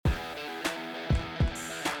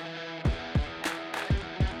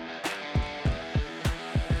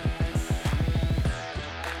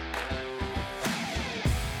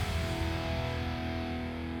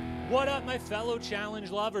my fellow challenge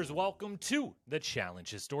lovers. Welcome to The Challenge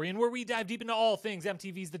Historian, where we dive deep into all things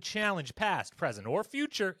MTV's The Challenge, past, present, or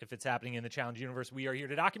future. If it's happening in the Challenge universe, we are here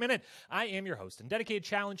to document it. I am your host and dedicated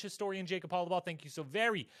Challenge Historian, Jacob Hollaball. Thank you so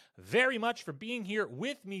very, very much for being here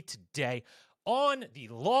with me today on the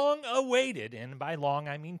long-awaited, and by long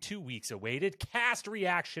I mean 2 weeks awaited, cast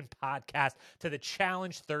reaction podcast to the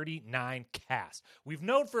Challenge 39 cast. We've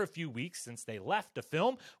known for a few weeks since they left the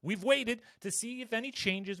film. We've waited to see if any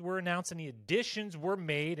changes were announced, any additions were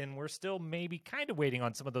made, and we're still maybe kind of waiting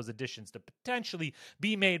on some of those additions to potentially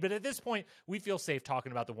be made. But at this point, we feel safe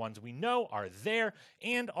talking about the ones we know are there,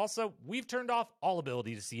 and also we've turned off all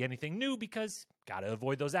ability to see anything new because gotta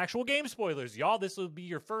avoid those actual game spoilers, y'all. This will be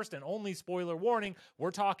your first and only spoiler warning.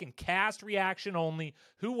 We're talking cast reaction only.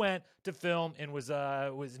 Who went to film and was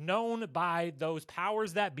known by those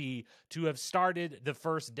powers that be to have started the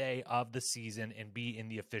first day of the season and be in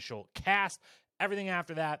the official cast. Everything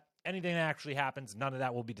after that, anything that actually happens, none of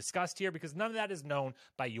that will be discussed here because none of that is known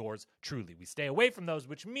by yours truly. We stay away from those,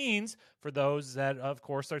 which means for those that, of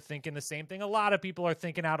course, are thinking the same thing, a lot of people are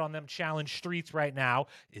thinking out on them challenge streets right now.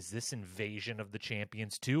 Is this Invasion of the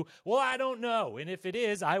Champions 2? Well, I don't know. And if it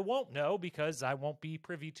is, I won't know because I won't be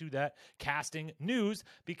privy to that casting news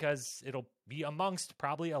because it'll be amongst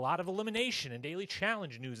probably a lot of elimination and daily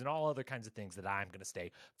challenge news and all other kinds of things that I'm going to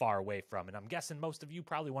stay far away from. And I'm guessing most of you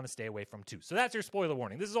probably want to stay away from too. So that's your spoiler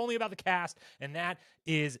warning. This is only about the cast, and that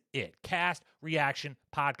is it. Cast reaction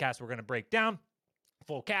podcast. We're going to break down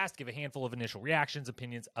full cast, give a handful of initial reactions,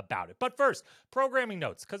 opinions about it. But first, programming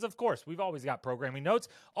notes, because of course, we've always got programming notes.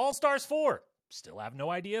 All Stars 4. Still have no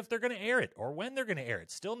idea if they're going to air it or when they're going to air it.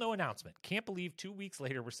 Still no announcement. Can't believe 2 weeks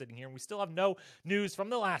later we're sitting here and we still have no news from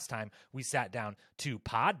the last time we sat down to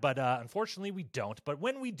pod. But unfortunately we don't. But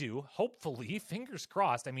when we do, hopefully, fingers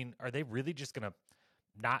crossed. I mean, are they really just going to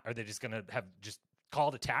are they just going to have just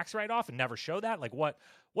called a tax write-off and never show that? Like what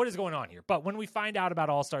is going on here? But when we find out about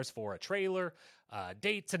All Stars 4, a trailer,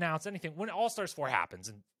 dates announced, anything, when All Stars 4 happens,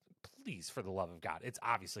 and please, for the love of God, it's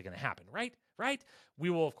obviously going to happen, right?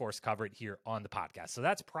 We will, of course, cover it here on the podcast. So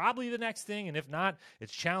that's probably the next thing. And if not,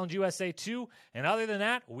 it's Challenge USA 2. And other than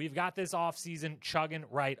that, we've got this offseason chugging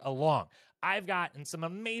right along. I've gotten some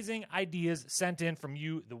amazing ideas sent in from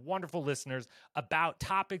you, the wonderful listeners, about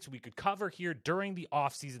topics we could cover here during the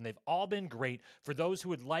offseason. They've all been great. For those who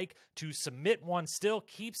would like to submit one, still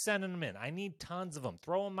keep sending them in. I need tons of them.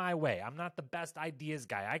 Throw them my way. I'm not the best ideas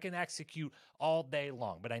guy. I can execute all day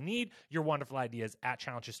long, but I need your wonderful ideas at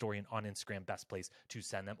Challenge Historian on Instagram. Best place to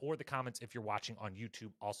send them, or the comments if you're watching on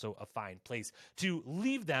YouTube, also a fine place to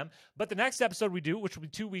leave them. But the next episode we do, which will be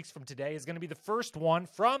 2 weeks from today, is going to be the first one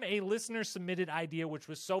from a listener submitted idea, which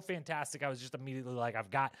was so fantastic. I was just immediately like, I've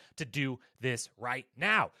got to do this right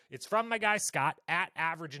now. It's from my guy Scott at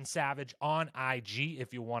Average and Savage on IG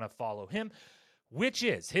if you want to follow him, which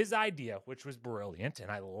is his idea, which was brilliant and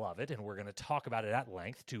I love it, and we're going to talk about it at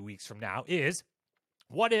length 2 weeks from now, is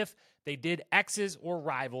what if they did X's or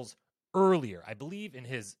Rivals earlier? I believe in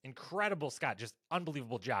his incredible, Scott, just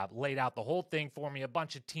unbelievable job, laid out the whole thing for me, a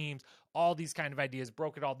bunch of teams, all these kind of ideas,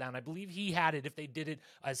 broke it all down. I believe he had it if they did it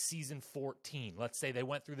as season 14. Let's say they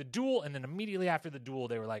went through the duel, and then immediately after the duel,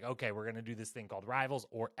 they were like, okay, we're going to do this thing called Rivals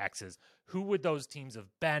or X's. Who would those teams have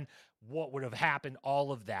been? What would have happened?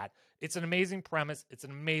 All of that. It's an amazing premise. It's an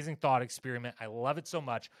amazing thought experiment. I love it so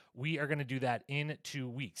much. We are going to do that in 2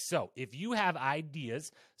 weeks. So if you have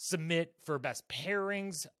ideas, submit for best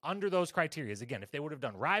pairings under those criteria. Again, if they would have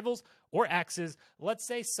done Rivals or X's, let's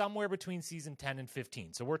say somewhere between season 10 and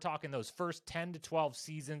 15. So we're talking those first 10 to 12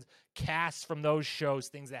 seasons, casts from those shows,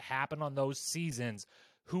 things that happen on those seasons.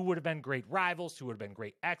 Who would have been great Rivals? Who would have been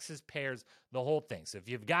great X's, pairs, the whole thing. So if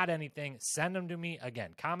you've got anything, send them to me.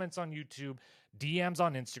 Again, comments on YouTube, DMs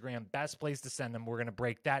on Instagram, best place to send them. We're going to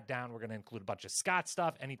break that down. We're going to include a bunch of Scott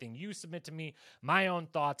stuff, anything you submit to me, my own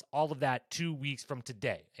thoughts, all of that 2 weeks from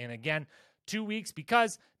today. And again, 2 weeks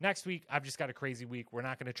because next week I've just got a crazy week. We're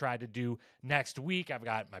not going to try to do next week. I've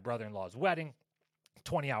got my brother-in-law's wedding,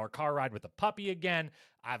 20-hour car ride with the puppy again.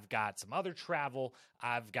 I've got some other travel.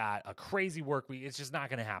 I've got a crazy work week. It's just not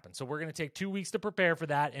going to happen. So we're going to take 2 weeks to prepare for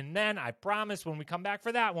that. And then I promise when we come back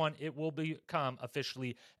for that one, it will become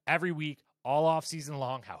officially every week, all off season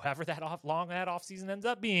long. However that off season ends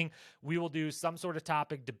up being, we will do some sort of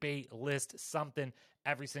topic, debate, list, something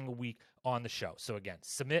every single week on the show. So again,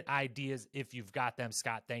 submit ideas if you've got them.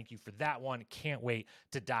 Scott, thank you for that one. Can't wait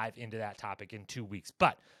to dive into that topic in 2 weeks.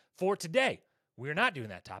 But for today, we're not doing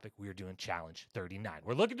that topic. We're doing Challenge 39.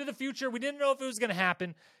 We're looking to the future. We didn't know if it was going to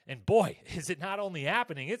happen. And boy, is it not only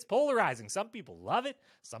happening, it's polarizing. Some people love it.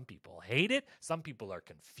 Some people hate it. Some people are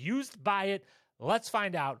confused by it. Let's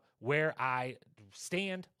find out where I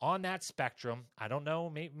stand on that spectrum. I don't know.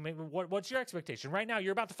 Maybe what's your expectation? Right now,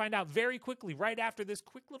 you're about to find out very quickly right after this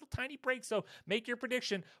quick little tiny break. So make your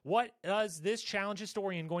prediction. What is this challenge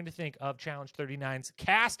historian going to think of Challenge 39's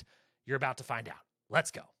cast? You're about to find out. Let's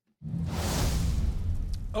go.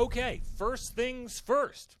 Okay, first things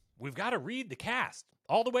first. We've got to read the cast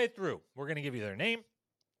all the way through. We're going to give you their name,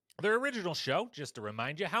 their original show, just to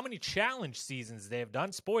remind you how many challenge seasons they have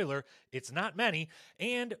done. Spoiler, it's not many.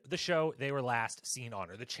 And the show they were last seen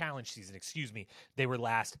on, or the challenge season, they were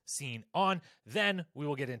last seen on. Then we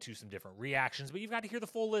will get into some different reactions, but you've got to hear the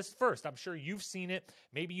full list first. I'm sure you've seen it.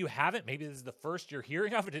 Maybe you haven't. Maybe this is the first you're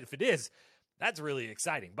hearing of it. If it is, that's really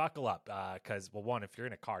exciting. Buckle up, because, well, one, if you're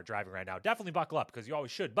in a car driving right now, definitely buckle up, because you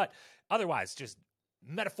always should. But otherwise, just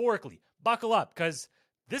metaphorically, buckle up, because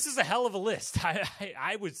this is a hell of a list.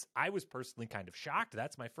 I was personally kind of shocked.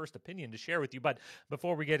 That's my first opinion to share with you. But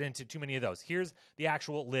before we get into too many of those, here's the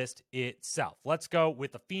actual list itself. Let's go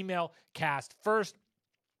with the female cast first.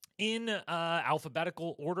 In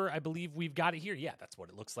alphabetical order, I believe we've got it here. Yeah, that's what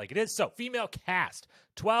it looks like it is. So, female cast,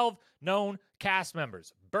 12 known cast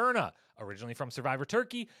members. Berna, originally from Survivor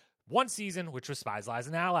Turkey, 1 season, which was Spies, Lies,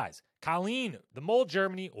 and Allies. Colleen, the Mole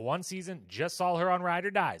Germany, 1 season, just saw her on Ride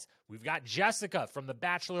or Dies. We've got Jessica from The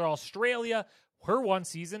Bachelor Australia, her 1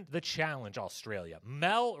 season, The Challenge Australia.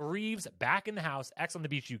 Mel Reeves, back in the house, X on the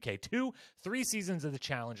Beach UK 2, 3 seasons of The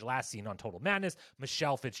Challenge, last seen on Total Madness.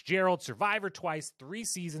 Michelle Fitzgerald, Survivor twice, 3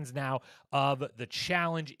 seasons now of The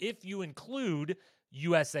Challenge. If you include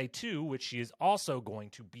USA 2, which she is also going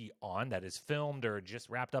to be on, that is filmed or just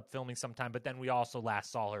wrapped up filming sometime, but then we also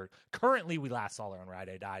last saw her on Ride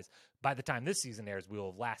or Dies. By the time this season airs, we will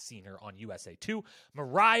have last seen her on USA 2.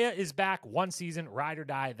 Mariah is back, 1 season, Ride or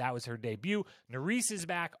Die, that was her debut. Nerys is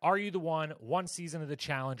back, Are You the One, 1 season of The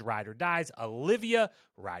Challenge, Ride or Dies. Olivia,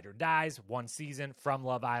 Ride or Dies, 1 season from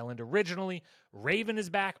Love Island originally. Raven is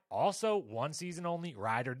back, also 1 season only,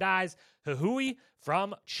 Ride or Dies. Huhui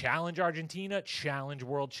from Challenge Argentina, Challenge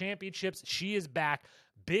World Championships, she is back.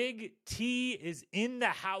 Big T is in the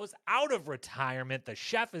house, out of retirement. The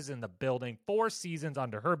chef is in the building. 4 seasons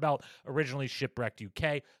under her belt. Originally Shipwrecked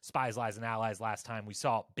UK, Spies, Lies, and Allies. Last time we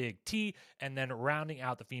saw Big T. And then rounding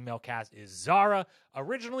out the female cast is Zara,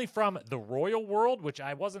 originally from the Royal World, which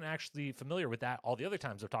I wasn't actually familiar with that all the other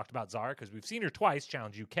times I've talked about Zara, because we've seen her twice,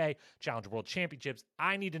 Challenge UK, Challenge World Championships.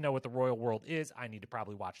 I need to know what the Royal World is. I need to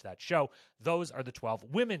probably watch that show. Those are the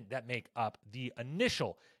 12 women that make up the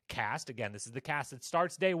initial cast. Again, this is the cast that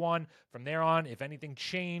starts day 1. From there on, if anything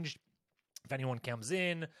changed, if anyone comes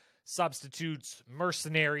in, substitutes,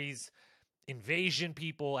 mercenaries, invasion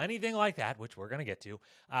people, anything like that, which we're going to get to,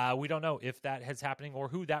 we don't know if that is happening or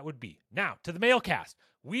who that would be. Now, to the male cast,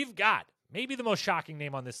 we've got maybe the most shocking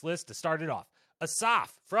name on this list to start it off.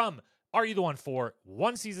 Asaf from Are You the One for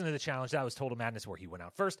 1 season of The Challenge. That was Total Madness, where he went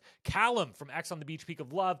out first. Callum from X on the Beach, Peak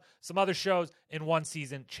of Love, some other shows in 1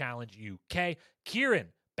 season, Challenge UK. Kieran,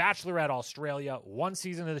 Bachelorette Australia, 1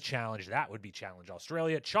 season of The Challenge. That would be Challenge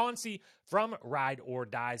Australia. Chauncey from Ride or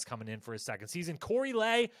Dies coming in for his 2nd season. Corey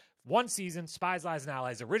Lay, 1 season, Spies, Lies, and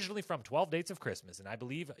Allies, originally from 12 Dates of Christmas. And I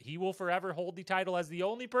believe he will forever hold the title as the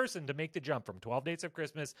only person to make the jump from 12 Dates of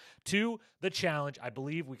Christmas to The Challenge. I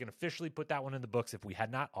believe we can officially put that one in the books if we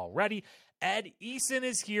had not already. Ed Eason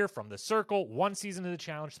is here from The Circle, 1 season of The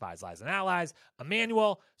Challenge, Spies, Lies, and Allies.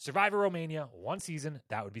 Emmanuel, Survivor Romania, 1 season,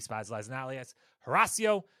 that would be Spies, Lies, and Allies.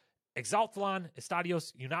 Horacio, Exaltlan,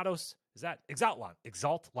 Estadios Unados, is that Exaltlan?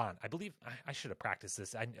 Exaltlan. I believe I should have practiced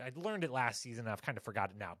this. I learned it last season. I've kind of forgot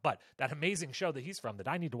it now. But that amazing show that he's from that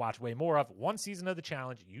I need to watch way more of. 1 season of The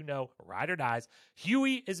Challenge. You know, Ride or Dies.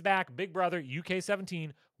 Huey is back. Big Brother, UK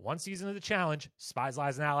 17. 1 season of The Challenge. Spies,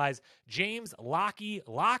 Lies, and Allies. James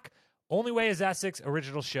Locke. Only Way is Essex,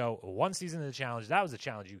 original show, 1 season of The Challenge. That was the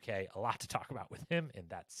Challenge UK. A lot to talk about with him in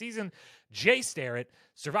that season. Jay Starrett,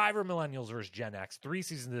 Survivor Millennials vs. Gen X, 3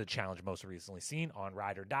 seasons of The Challenge, most recently seen on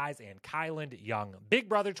Ride or Dies. And Kyland Young, Big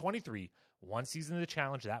Brother 23, 1 season of The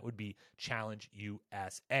Challenge. That would be Challenge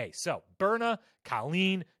USA. So, Berna,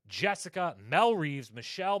 Colleen, Jessica, Mel Reeves,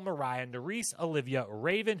 Michelle, Mariah, Nerys, Olivia,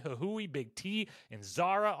 Raven, Huhui, Big T, and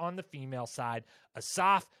Zara on the female side.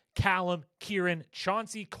 Asaf, Callum, Kieran,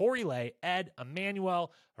 Chauncey, Corey Lay, Ed,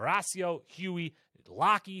 Emmanuel, Horacio, Huey,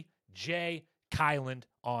 Lockie, Jay, Kyland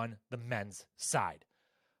on the men's side.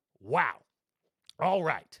 Wow. All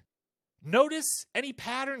right. Notice any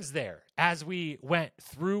patterns there as we went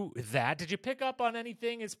through that? Did you pick up on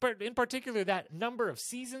anything, in particular that number of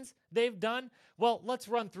seasons they've done? Well, let's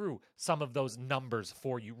run through some of those numbers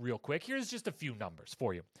for you real quick. Here's just a few numbers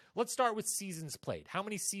for you. Let's start with seasons played. How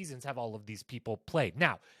many seasons have all of these people played?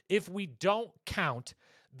 Now, if we don't count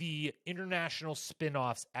the international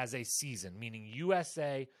spin-offs as a season, meaning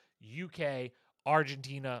USA, UK,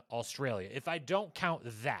 Argentina, Australia. If I don't count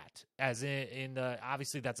that as in the,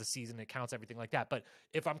 obviously that's a season, it counts everything like that. But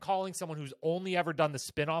if I'm calling someone who's only ever done the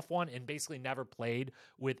spinoff one and basically never played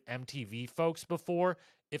with MTV folks before,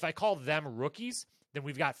 if I call them rookies, then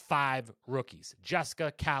we've got 5 rookies: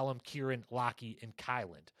 Jessica, Callum, Kieran, Lockie, and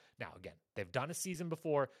Kyland. Now, again, they've done a season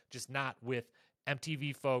before, just not with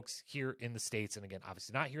MTV folks here in the States. And again,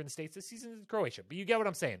 obviously not here in the States. This season is in Croatia, but you get what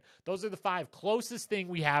I'm saying. Those are the 5 closest thing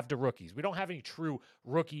we have to rookies. We don't have any true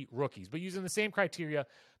rookies, but using the same criteria,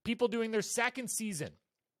 people doing their second season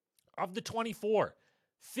of the 24,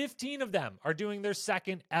 15 of them are doing their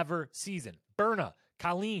second ever season. Berna,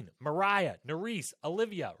 Colleen, Mariah, Nerese,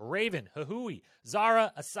 Olivia, Raven, Huhui,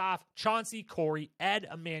 Zara, Asaf, Chauncey, Corey, Ed,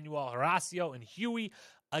 Emmanuel, Horacio, and Huey.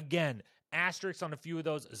 Again, asterisks on a few of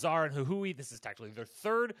those. Zara and Huhui, this is technically their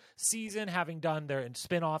 3rd season, having done their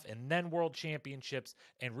spinoff and then world championships.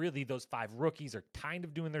 And really, those 5 rookies are kind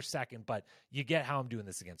of doing their second, but you get how I'm doing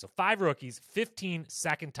this again. So 5 rookies, 15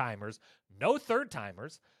 second timers, no third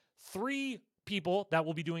timers, 3 people that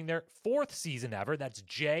will be doing their 4th season ever. That's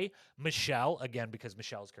Jay, Michelle, again, because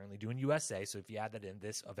Michelle is currently doing USA. So if you add that in,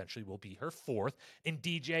 this eventually will be her 4th. And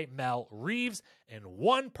DJ Mel Reeves. And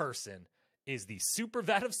one person is the super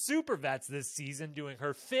vet of super vets this season, doing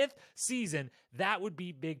her 5th season. That would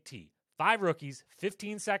be Big T. 5 rookies,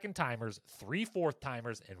 15 second timers, 3 4th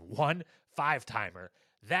timers, and 1 5-timer.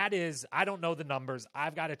 That is, I don't know the numbers.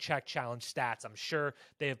 I've got to check challenge stats. I'm sure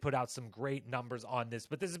they have put out some great numbers on this,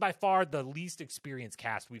 but this is by far the least experienced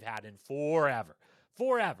cast we've had in forever.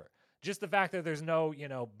 Just the fact that there's no,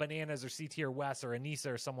 Bananas or CT or Wes or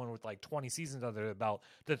Anissa or someone with like 20 seasons under their belt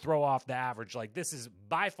to throw off the average. Like, this is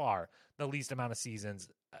by far the least amount of seasons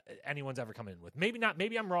anyone's ever come in with. Maybe not.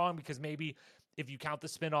 Maybe I'm wrong, because maybe if you count the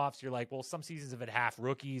spinoffs, you're like, well, some seasons have had half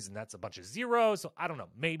rookies and that's a bunch of zeros. So I don't know.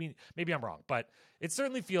 Maybe I'm wrong, but it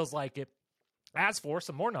certainly feels like it. As for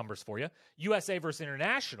some more numbers for you, USA versus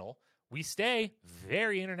international, we stay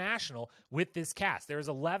very international with this cast. There's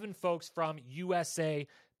 11 folks from USA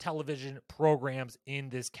television programs in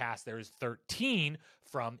this cast. There's 13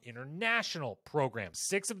 from international programs.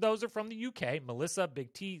 6 of those are from the UK. Melissa,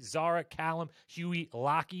 Big T, Zara, Callum, Huey,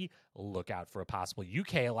 Lockie. Look out for a possible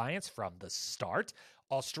UK alliance from the start.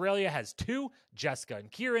 Australia has 2, Jessica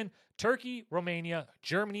and Kieran. Turkey, Romania,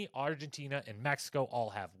 Germany, Argentina, and Mexico all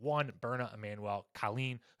have 1, Berna, Emmanuel,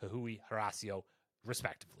 Colleen, Huhui, Horacio,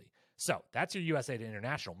 respectively. So that's your USA to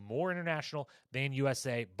international. More international than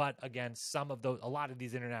USA, but again, a lot of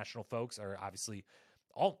these international folks are obviously,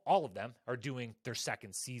 all of them are doing their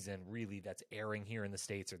second season, really, that's airing here in the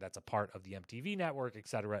States, or that's a part of the MTV network, et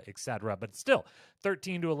cetera, et cetera. But still,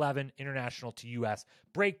 13 to 11 international to US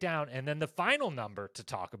breakdown. And then the final number to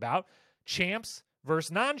talk about, champs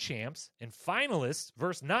versus non-champs, and finalists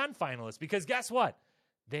versus non-finalists, because guess what?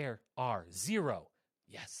 There are 0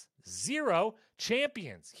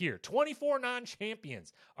 champions here. 24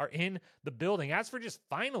 non-champions are in the building. As for just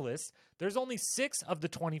finalists, there's only 6 of the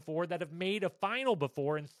 24 that have made a final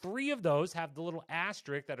before, and 3 of those have the little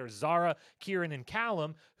asterisk that are Zara, Kieran, and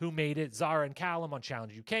Callum, who made it. Zara and Callum on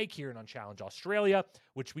Challenge UK, Kieran on Challenge Australia,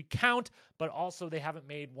 which we count, but also they haven't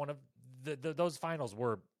made one of those finals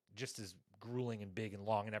were just as grueling and big and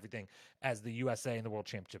long and everything as the USA and the World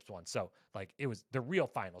Championships one. So, like, it was the real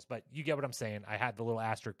finals, but you get what I'm saying. I had the little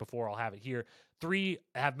asterisk before. I'll have it here. 3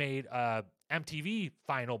 have made MTV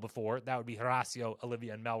final before. That would be Horacio,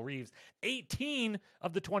 Olivia, and Mel Reeves. 18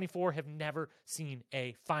 of the 24 have never seen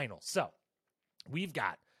a final. So we've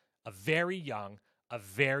got a very young, a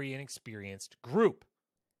very inexperienced group.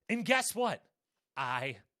 And guess what?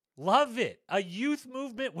 I love it. A youth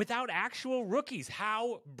movement without actual rookies.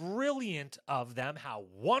 How brilliant of them. How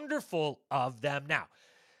wonderful of them. Now,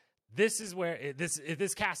 this is where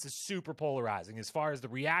this cast is super polarizing as far as the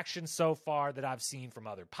reaction so far that I've seen from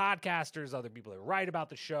other podcasters, other people that write about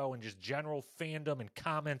the show, and just general fandom and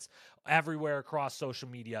comments everywhere across social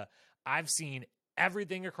media. I've seen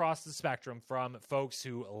everything across the spectrum, from folks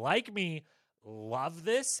who, like me, love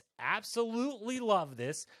this, absolutely love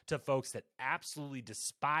this, to folks that absolutely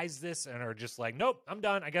despise this and are just like, nope, I'm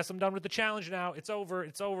done. I guess I'm done with the challenge now. It's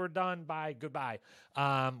over, done, bye, goodbye.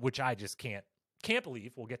 Which I just can't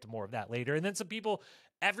believe. We'll get to more of that later. And then some people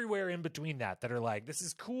everywhere in between that are like, this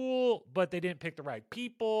is cool, but they didn't pick the right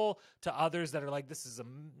people, to others that are like, this is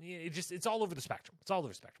it's all over the spectrum. It's all over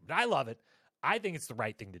the spectrum. But I love it. I think it's the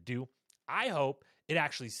right thing to do. I hope it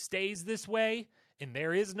actually stays this way, and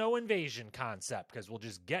there is no invasion concept, because we'll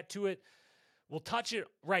just get to it we'll touch it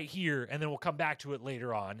right here, and then we'll come back to it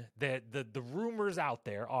later on. The rumors out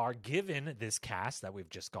there are, given this cast that we've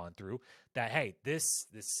just gone through, that, hey, this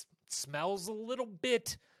smells a little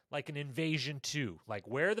bit like an Invasion 2. Like,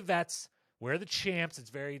 where are the vets? Where are the champs? It's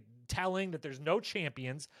very telling that there's no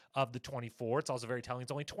champions of the 24. It's also very telling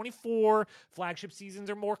it's only 24. Flagship seasons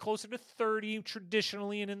are more closer to 30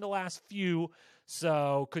 traditionally and in the last few.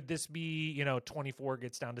 So could this be, 24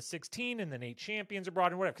 gets down to 16 and then 8 champions are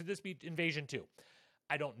brought in, whatever? Could this be Invasion 2?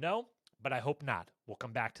 I don't know, but I hope not. We'll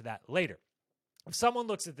come back to that later. If someone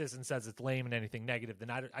looks at this and says it's lame and anything negative, then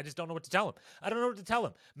I just don't know what to tell them. I don't know what to tell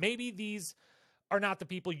them. Maybe these are not the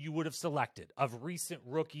people you would have selected of recent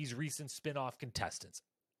rookies, recent spin-off contestants.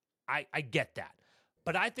 I get that.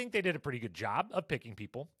 But I think they did a pretty good job of picking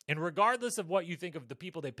people. And regardless of what you think of the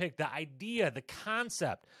people they picked, the idea, the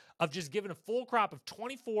concept of just giving a full crop of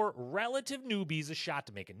 24 relative newbies a shot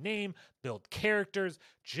to make a name, build characters,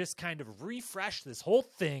 just kind of refresh this whole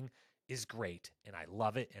thing is great. And I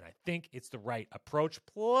love it. And I think it's the right approach.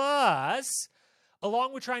 Plus,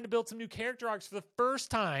 along with trying to build some new character arcs for the first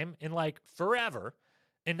time in forever,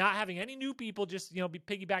 and not having any new people just, be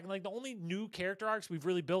piggybacking. Like, the only new character arcs we've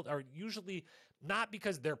really built are usually not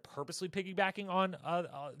because they're purposely piggybacking on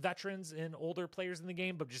veterans and older players in the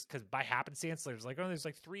game, but just because by happenstance, there's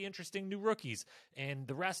 3 interesting new rookies, and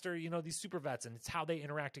the rest are, these super vets, and it's how they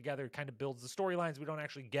interact together. It kind of builds the storylines. We don't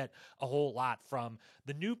actually get a whole lot from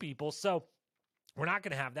the new people. So we're not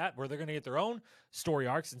going to have that, where they're going to get their own story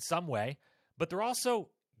arcs in some way, but they're also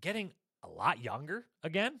getting a lot younger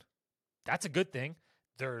again. That's a good thing.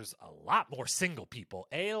 There's a lot more single people.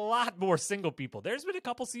 There's been a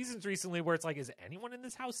couple seasons recently where it's like, is anyone in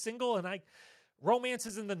this house single? And romance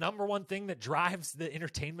isn't the number one thing that drives the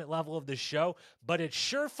entertainment level of this show, but it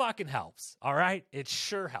sure fucking helps. All right? It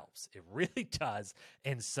sure helps. It really does.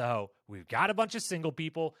 And so we've got a bunch of single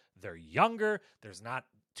people. They're younger. There's not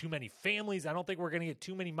too many families. I don't think we're going to get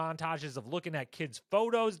too many montages of looking at kids'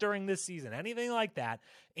 photos during this season, anything like that.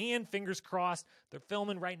 And fingers crossed, they're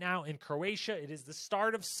filming right now in Croatia. It is the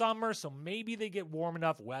start of summer, so maybe they get warm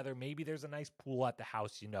enough weather. Maybe there's a nice pool at the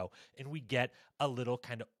house, and we get a little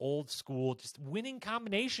kind of old school, just winning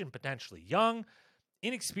combination potentially. Young,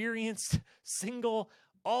 inexperienced, single,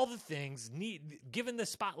 all the things, given the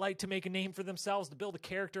spotlight to make a name for themselves, to build a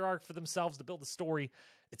character arc for themselves, to build a story.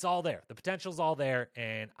 It's all there. The potential's all there,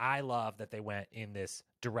 and I love that they went in this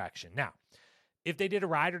direction. Now, if they did a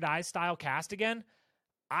ride or die style cast again,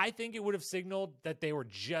 I think it would have signaled that they were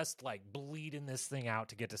just bleeding this thing out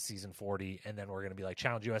to get to season 40, and then we're going to be like,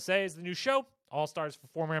 Challenge USA is the new show, all stars for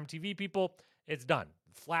former MTV people. It's done.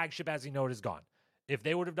 Flagship, as you know, it is gone. If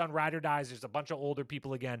they would have done ride or dies, there's a bunch of older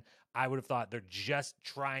people again, I would have thought they're just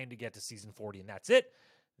trying to get to season 40, and that's it.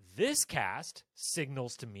 This cast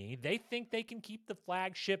signals to me they think they can keep the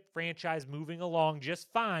Flagship franchise moving along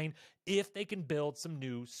just fine if they can build some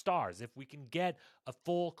new stars. If we can get a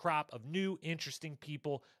full crop of new, interesting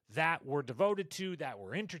people that we're devoted to, that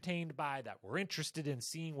we're entertained by, that we're interested in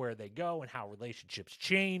seeing where they go and how relationships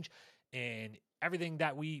change, and everything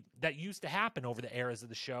that used to happen over the eras of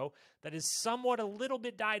the show that is somewhat a little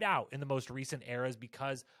bit died out in the most recent eras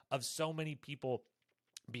because of so many people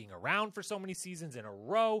being around for so many seasons in a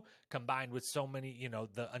row, combined with so many,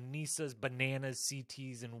 the Anisas, Bananas,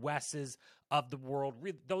 CTs, and Wes's of the world,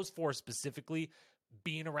 those 4 specifically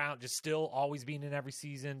being around, just still always being in every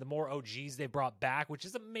season. The more OGs they brought back, which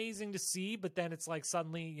is amazing to see, but then it's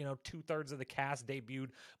suddenly, 2/3 of the cast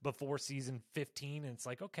debuted before season 15, and it's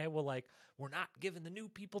okay, well, we're not giving the new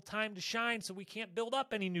people time to shine, so we can't build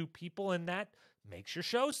up any new people, and that makes your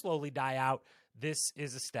show slowly die out. This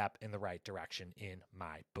is a step in the right direction in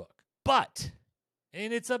my book. But,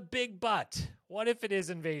 and it's a big but, what if it is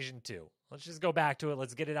Invasion 2? Let's just go back to it.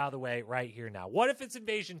 Let's get it out of the way right here now. What if it's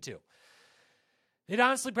Invasion 2? It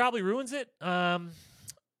honestly probably ruins it.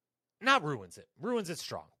 Not ruins it. Ruins it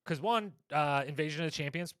strong. Because one, Invasion of the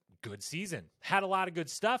Champions, good season. Had a lot of good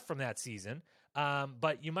stuff from that season.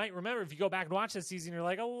 But you might remember, if you go back and watch that season, you're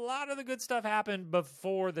like, a lot of the good stuff happened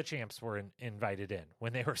before the champs were invited in.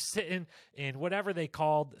 When they were sitting in whatever they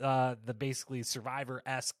called the basically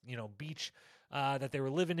Survivor-esque, beach that they were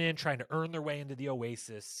living in, trying to earn their way into the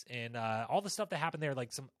Oasis, and all the stuff that happened there,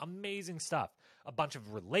 some amazing stuff. A bunch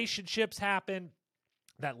of relationships happened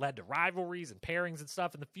that led to rivalries and pairings and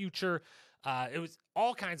stuff in the future. It was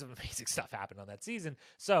all kinds of amazing stuff happened on that season.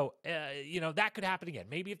 So, that could happen again.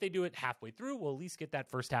 Maybe if they do it halfway through, we'll at least get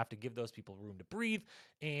that first half to give those people room to breathe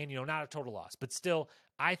and, not a total loss. But still,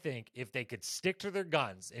 I think if they could stick to their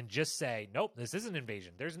guns and just say, nope, this isn't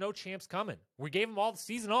Invasion. There's no champs coming. We gave them all the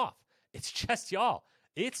season off. It's just y'all.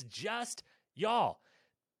 It's just y'all.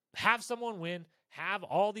 Have someone win. have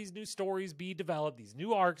all these new stories be developed, these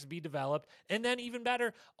new arcs be developed, and then even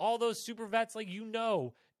better, all those super vets, like,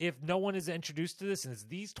 if no one is introduced to this and it's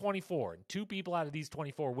these 24 and 2 people out of these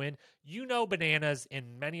 24 win, Bananas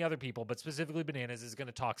and many other people, but specifically Bananas, is going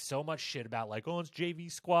to talk so much shit about, like, oh, it's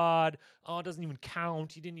JV squad. Oh, it doesn't even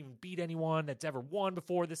count. You didn't even beat anyone that's ever won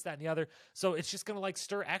before, this, that, and the other. So it's just going to, like,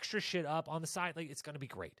 stir extra shit up on the side. Like, it's going to be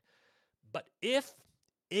great. But if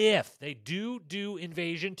they do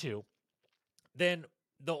Invasion 2, then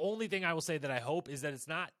the only thing I will say that I hope is that it's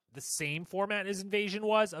not the same format as Invasion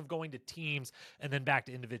was, of going to teams and then back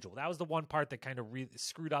to individual. That was the one part that kind of really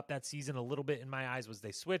screwed up that season a little bit in my eyes, was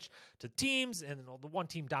they switched to teams and the one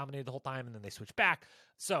team dominated the whole time and then they switched back.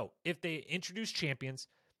 So if they introduce champions,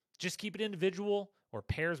 just keep it individual or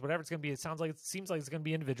pairs, whatever it's going to be. It seems like it's going to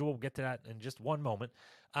be individual. We'll get to that in just one moment.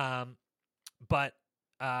 But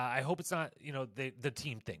I hope it's not, the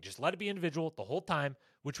team thing. Just let it be individual the whole time,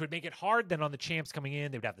 which would make it hard then on the champs coming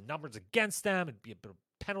in. They would have the numbers against them. It'd be a bit of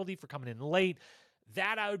penalty for coming in late.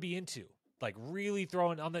 That I would be into. Like, really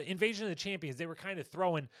throwing on the Invasion of the Champions. They were kind of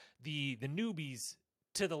throwing the newbies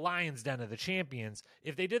to the lion's den of the champions.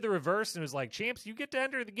 If they did the reverse and it was like, champs, you get to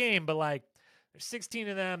enter the game, but like, there's 16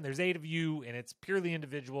 of them, there's 8 of you, and it's purely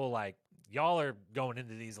individual, like, y'all are going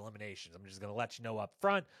into these eliminations. I'm just going to let you know up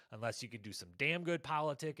front, unless you can do some damn good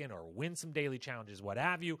politicking or win some daily challenges, what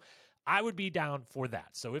have you. I would be down for that.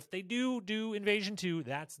 So if they do Invasion 2,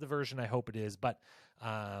 that's the version I hope it is. But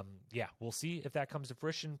yeah, we'll see if that comes to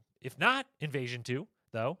fruition. If not Invasion 2,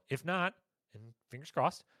 though, if not, and fingers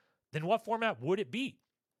crossed, then what format would it be?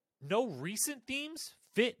 No recent themes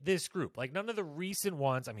fit this group. Like, none of the recent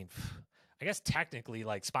ones, I mean, I guess technically,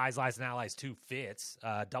 like, Spies, Lies, and Allies 2 fits.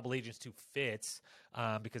 Double Agents 2 fits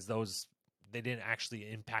because those, they didn't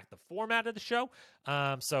actually impact the format of the show.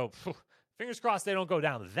 So fingers crossed they don't go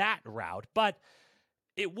down that route. But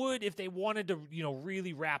it would, if they wanted to,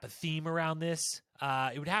 really wrap a theme around this,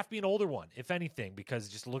 it would have to be an older one, if anything, because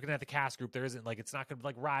just looking at the cast group, there isn't, like, it's not going to be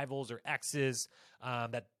like Rivals or X's.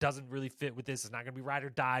 That doesn't really fit with this. It's not going to be Ride or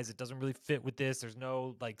Dies. It doesn't really fit with this. There's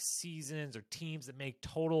no, like, seasons or teams that make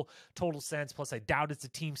total sense. Plus, I doubt it's a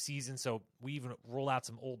team season, so we even roll out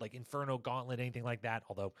some old, like, Inferno Gauntlet, anything like that,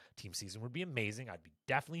 although team season would be amazing. I'd be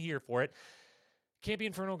definitely here for it. Can't be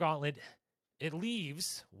Inferno Gauntlet. It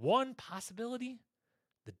leaves one possibility.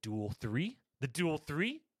 The Duel 3. The Duel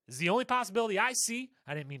 3 is the only possibility I see.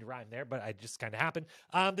 I didn't mean to rhyme there, but I just kind of happened.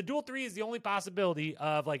 The Duel 3 is the only possibility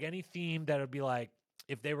of, like, any theme that would be like,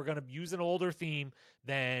 if they were going to use an older theme,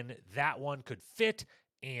 then that one could fit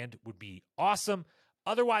and would be awesome.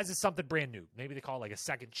 Otherwise, it's something brand new. Maybe they call it, like, a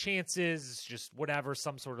Second Chances. It's just whatever,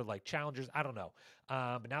 some sort of, like, challengers. I don't know.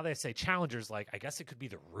 But now they say challengers, like, I guess it could be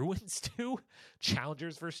the Ruins too.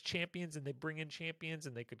 Challengers versus champions, and they bring in champions,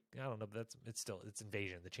 and they could, I don't know, but it's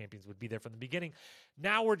Invasion. The champions would be there from the beginning.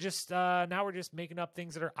 Now we're just making up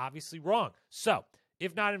things that are obviously wrong. So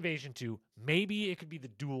if not Invasion 2, maybe it could be the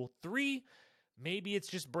Duel 3. Maybe it's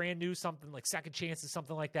just brand new, something like Second Chances,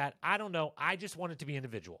 something like that. I don't know. I just want it to be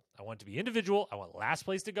individual. I want it to be individual. I want last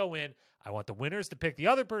place to go in. I want the winners to pick the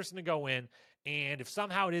other person to go in. And if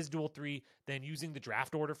somehow it is Duel 3, then using the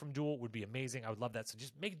draft order from Duel would be amazing. I would love that. So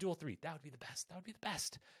just make it Duel 3. That would be the best. That would be the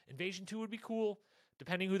best. Invasion 2 would be cool,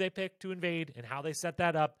 depending who they pick to invade and how they set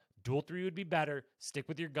that up. Duel 3 would be better. Stick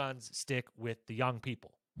with your guns. Stick with the young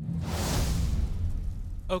people.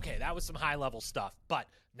 Okay, that was some high-level stuff, but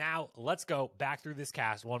now let's go back through this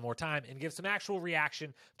cast one more time and give some actual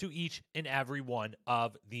reaction to each and every one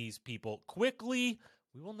of these people quickly.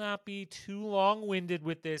 We will not be too long-winded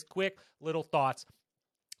with this. Quick little thoughts,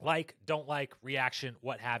 like, don't like, reaction,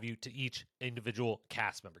 what have you, to each individual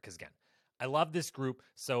cast member, because, again, I love this group,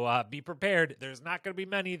 so be prepared. There's not going to be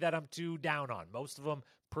many that I'm too down on. Most of them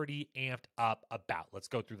pretty amped up about. Let's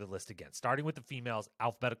go through the list again. Starting with the females,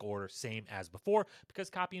 alphabetical order, same as before, because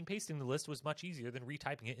copy and pasting the list was much easier than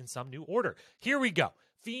retyping it in some new order. Here we go.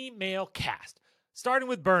 Female cast. Starting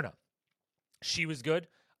with Berna. She was good.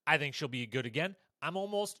 I think she'll be good again. I'm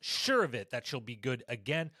almost sure of it that she'll be good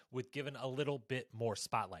again with given a little bit more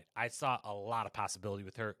spotlight. I saw a lot of possibility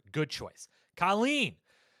with her. Good choice. Colleen.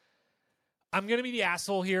 I'm going to be the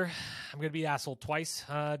asshole here. I'm going to be the asshole twice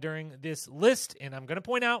during this list, and I'm going to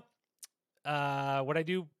point out what I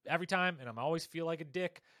do every time, and I always feel like a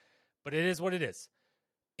dick, but it is what it is.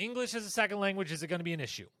 English as a second language is going to be an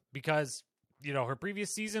issue because, her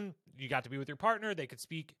previous season, you got to be with your partner. They could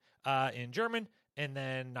speak in German, and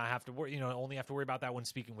then not have to worry, only have to worry about that when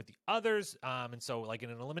speaking with the others. And so like in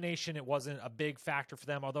an elimination, it wasn't a big factor for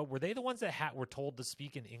them. Although, were they the ones that were told to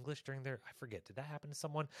speak in English during their, I forget, did that happen to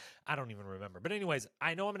someone? I don't even remember. But anyways,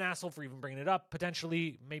 I know I'm an asshole for even bringing it up.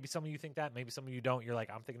 Potentially, maybe some of you think that, maybe some of you don't. You're like,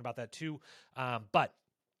 I'm thinking about that too. But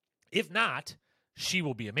if not, she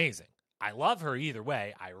will be amazing. I love her either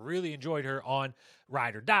way. I really enjoyed her on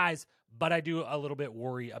Ride or Dies, but I do a little bit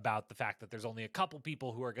worry about the fact that there's only a couple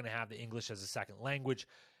people who are going to have the English as a second language.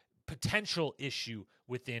 Potential issue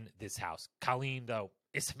within this house. Colleen, though,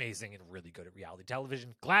 is amazing and really good at reality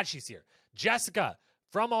television. Glad she's here. Jessica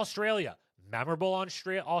from Australia. Memorable on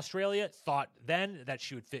Australia. Thought then that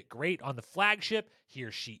she would fit great on the Flagship.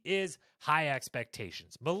 Here she is. High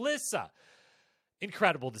expectations. Melissa.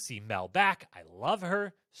 Incredible to see Mel back. I love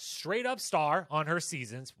her. Straight up star on her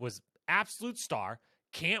seasons. Was absolute star.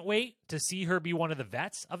 Can't wait to see her be one of the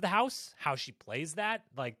vets of the house. How she plays that.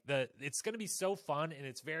 It's going to be so fun,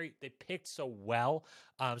 and they picked so well.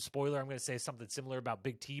 Spoiler, I'm going to say something similar about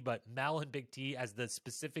Big T, but Mel and Big T as the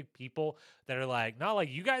specific people that are like, no,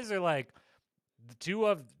 like you guys are like the two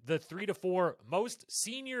of the 3 to 4 most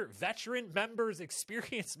senior veteran members,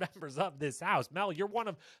 experienced members of this house. Mel, you're one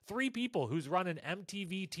of 3 people who's run an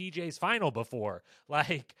MTV TJ's final before.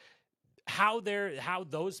 Like how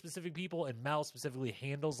those specific people and Mel specifically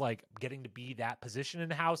handles like getting to be that position in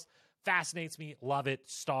the house fascinates me. Love it.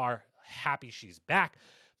 Star. Happy she's back.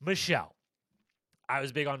 Michelle. I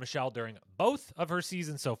was big on Michelle during both of her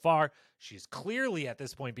seasons so far. She's clearly at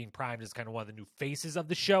this point being primed as kind of one of the new faces of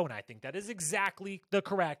the show, and I think that is exactly the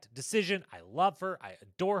correct decision. I love her. I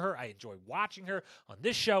adore her. I enjoy watching her on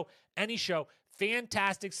this show, any show.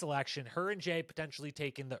 Fantastic selection. Her and Jay potentially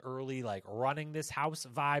taking the early, like, running this house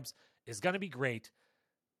vibes is going to be great.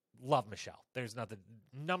 Love Michelle. There's nothing.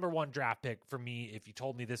 Number 1 draft pick for me. If you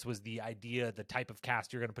told me this was the idea, the type of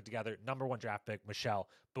cast you're going to put together, number 1 draft pick, Michelle.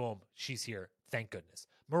 Boom. She's here. Thank goodness.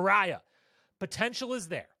 Mariah. Potential is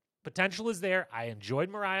there. Potential is there. I enjoyed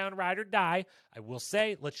Mariah on Ride or Die. I will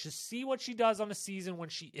say, let's just see what she does on a season when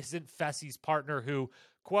she isn't Fessy's partner who,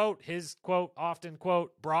 quote, his quote, often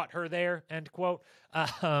quote, brought her there, end quote.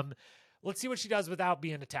 Let's see what she does without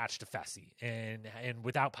being attached to Fessy and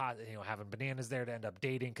without having Bananas there to end up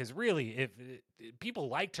dating. Because really, if people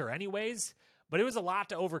liked her anyways, but it was a lot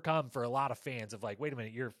to overcome for a lot of fans of like, wait a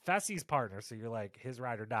minute, you're Fessy's partner, so you're like his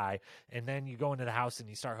ride or die, and then you go into the house and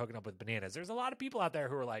you start hooking up with Bananas. There's a lot of people out there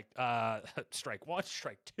who are like, strike 1,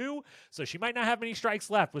 strike 2, so she might not have many strikes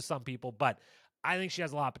left with some people, but I think she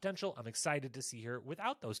has a lot of potential. I'm excited to see her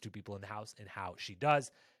without those 2 people in the house and how she does.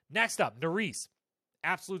 Next up, Nerys.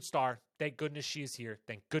 Absolute star. Thank goodness she is here.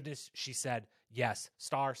 Thank goodness she said yes.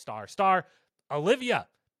 Star, star, star. Olivia,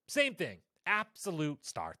 same thing. Absolute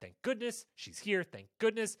star. Thank goodness she's here. Thank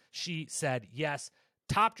goodness she said yes.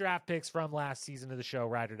 Top draft picks from last season of the show,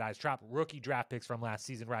 Ride or Dies. Top rookie draft picks from last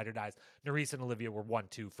season, Ride or Dies. Nerys and Olivia were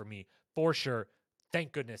 1-2 for me, for sure.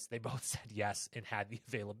 Thank goodness they both said yes and had the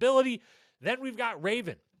availability. Then we've got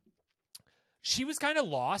Raven. She was kind of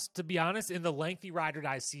lost, to be honest, in the lengthy Ride or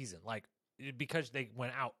Die season. Like, because they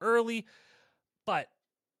went out early, but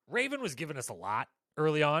Raven was giving us a lot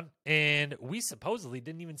early on, and we supposedly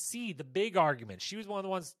didn't even see the big argument. She was one of the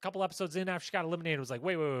ones a couple episodes in after she got eliminated was like,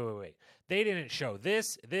 wait. They didn't show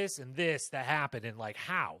this, and this that happened, and like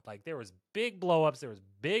how? Like there was big blow-ups, there was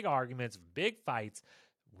big arguments, big fights,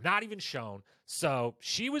 not even shown. So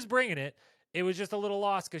she was bringing it. It was just a little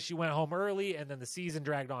lost because she went home early, and then the season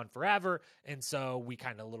dragged on forever, and so we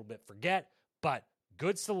kind of a little bit forget, but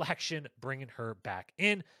good selection, bringing her back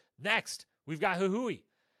in. Next, we've got Huhui.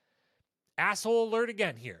 Asshole alert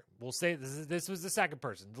again here. We'll say this was the second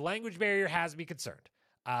person. The language barrier has me concerned.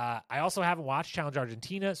 I also haven't watched Challenge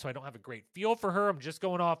Argentina, so I don't have a great feel for her. I'm just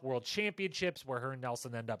going off World Championships where her and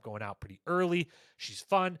Nelson end up going out pretty early. She's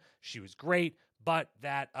fun. She was great. But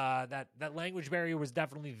that language barrier was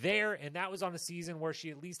definitely there, and that was on a season where she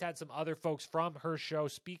at least had some other folks from her show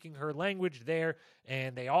speaking her language there,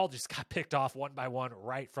 and they all just got picked off one by one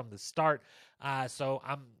right from the start. So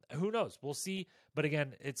who knows? We'll see. But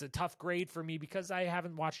again, it's a tough grade for me because I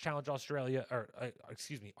haven't watched Challenge Argentina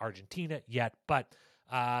yet. But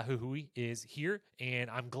Huhui is here, and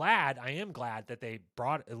I am glad that they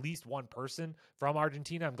brought at least one person from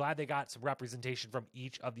Argentina. I'm glad they got some representation from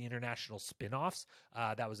each of the international spinoffs.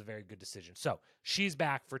 That was a very good decision. So she's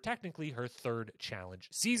back for technically her 3rd challenge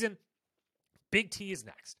season. Big T is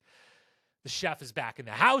next. The chef is back in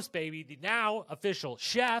the house, baby. The now official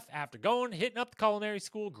chef, after hitting up the culinary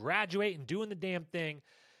school, graduating, doing the damn thing.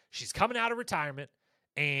 She's coming out of retirement.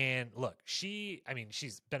 And look, she's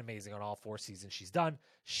been amazing on all 4 seasons she's done.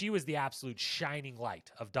 She was the absolute shining light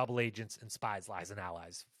of Double Agents and Spies, Lies, and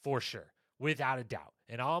Allies, for sure. without a doubt.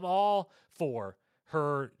 And I'm all for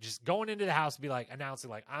her just going into the house and be like, announcing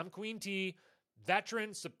like, I'm Queen T,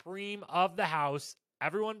 veteran supreme of the house.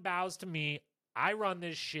 Everyone bows to me. I run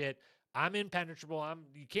this shit. I'm impenetrable.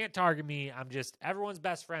 You can't target me. I'm just everyone's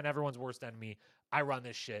best friend, everyone's worst enemy. I run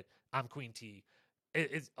this shit. I'm Queen T.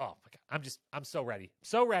 It's oh my God. I'm so ready.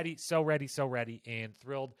 So ready, and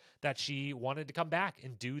thrilled that she wanted to come back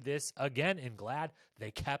and do this again, and glad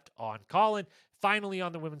they kept on calling. Finally,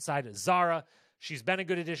 on the women's side, Zara. She's been a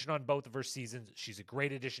good addition on both of her seasons. She's a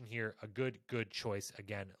great addition here. A good choice.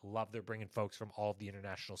 Again, love they're bringing folks from all of the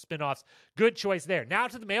international spinoffs. Good choice there. Now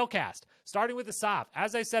to the male cast, starting with Asaf.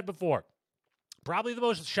 As I said before, probably the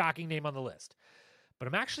most shocking name on the list, but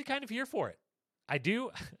I'm actually kind of here for it. I do.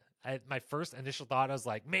 My first initial thought, I was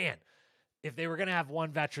like, man, if they were going to have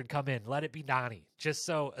one veteran come in, let it be Nani. Just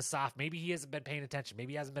so Asaf, maybe he hasn't been paying attention.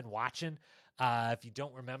 Maybe he hasn't been watching. If you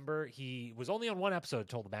don't remember, he was only on one episode of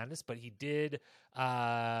Total Madness, but he did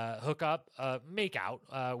hook up, make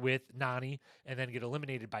out with Nani, and then get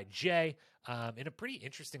eliminated by Jay in a pretty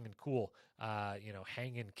interesting and cool,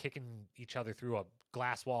 kicking each other through a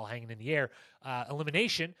glass wall, hanging in the air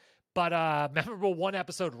elimination. But memorable one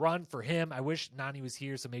episode run for him. I wish Nani was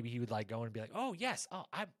here, so maybe he would like go and be like, oh, yes, oh,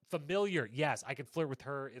 I'm familiar. Yes, I can flirt with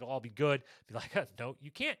her. It'll all be good. Be like, no,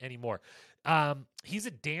 you can't anymore. He's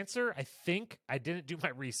a dancer. I think I didn't do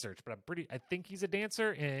my research, but I think he's a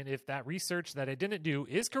dancer. And if that research that I didn't do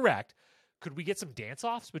is correct, could we get some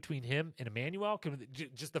dance-offs between him and Emmanuel? Could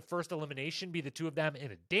just the first elimination be the two of them in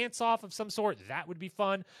a dance-off of some sort? That would be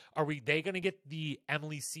fun. Are they going to get the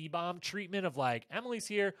Emily Seabaum treatment of like, Emily's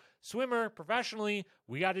here, swimmer, professionally,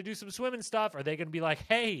 we got to do some swimming stuff? Are they going to be like,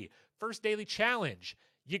 hey, first daily challenge,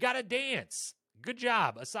 you got to dance. Good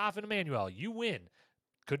job, Asaf and Emmanuel. You win.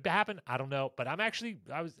 Could happen. I don't know. But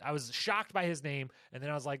I was shocked by his name. And then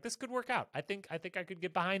I was like, this could work out. I think I could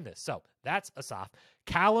get behind this. So that's Asaf.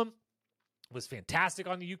 Callum was fantastic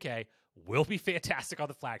on the UK, will be fantastic on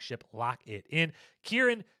the Flagship. Lock it in.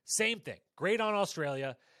 Kieran, same thing. Great on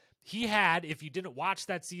Australia. He had, if you didn't watch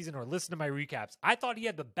that season or listen to my recaps, I thought he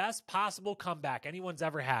had the best possible comeback anyone's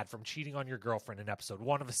ever had from cheating on your girlfriend in episode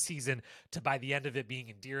 1 of a season to by the end of it being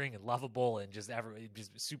endearing and lovable and just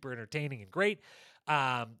super entertaining and great.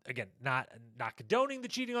 Again, not condoning the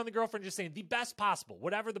cheating on the girlfriend, just saying the best possible,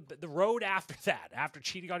 whatever the road after that, after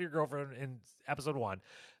cheating on your girlfriend in episode 1,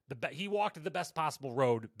 he walked the best possible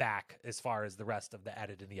road back as far as the rest of the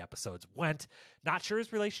edit in the episodes went. Not sure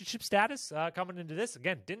his relationship status coming into this.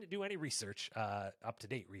 Again, didn't do any research,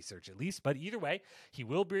 up-to-date research at least. But either way, he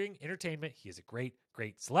will bring entertainment. He is a great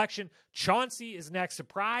selection. Chauncey is next.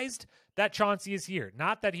 Surprised that Chauncey is here.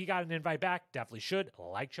 Not that he got an invite back. Definitely should.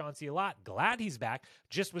 Like Chauncey a lot. Glad he's back.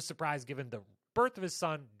 Just was surprised given the birth of his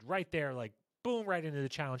son right there, like boom, right into the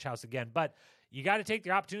challenge house again. But you got to take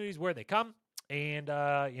the opportunities where they come. And,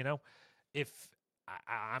 if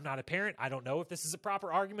I'm not a parent, I don't know if this is a proper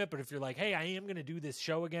argument, but if you're like, hey, I am going to do this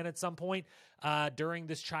show again at some point during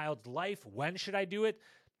this child's life, when should I do it?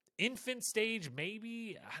 Infant stage,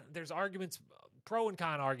 maybe. There's arguments, pro and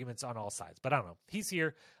con arguments on all sides, but I don't know. He's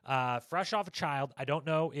here, fresh off a child. I don't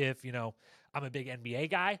know if, I'm a big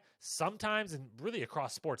NBA guy. Sometimes, and really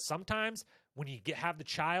across sports, sometimes when you have the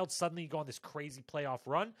child, suddenly you go on this crazy playoff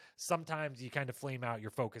run. Sometimes you kind of flame out.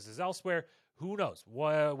 Your focus is elsewhere. Who knows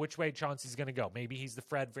which way Chauncey's going to go? Maybe he's the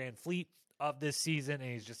Fred VanVleet of this season,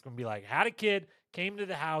 and he's just going to be like, had a kid, came to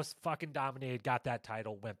the house, fucking dominated, got that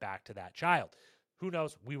title, went back to that child. Who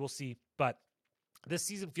knows? We will see. But this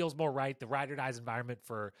season feels more right. The ride or dies environment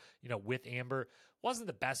for, with Amber wasn't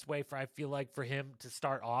the best way I feel like for him to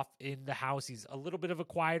start off in the house. He's a little bit of a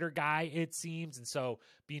quieter guy, it seems. And so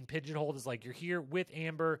being pigeonholed is like, you're here with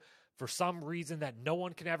Amber for some reason that no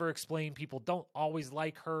one can ever explain. People don't always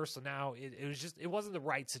like her. So now it wasn't the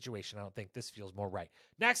right situation. I don't think this feels more right.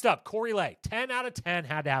 Next up, Corey Lay, 10 out of 10,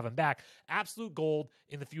 had to have him back. Absolute gold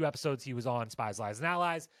in the few episodes he was on Spies, Lies, and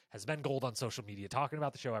Allies, has been gold on social media, talking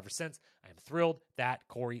about the show ever since. I am thrilled that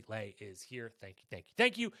Corey Lay is here.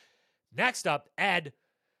 Thank you. Next up, Ed,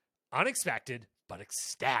 unexpected, but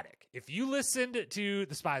ecstatic. If you listened to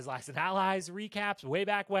the Spies, Lies, and Allies recaps way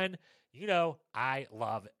back when, I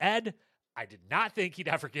love Ed. I did not think he'd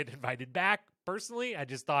ever get invited back. Personally, I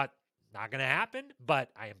just thought, not going to happen, but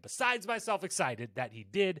I am besides myself excited that he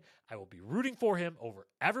did. I will be rooting for him over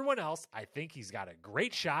everyone else. I think he's got a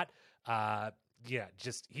great shot.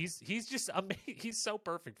 He's just amazing. He's so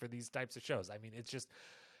perfect for these types of shows. I mean, it's just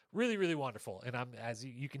really, really wonderful. And as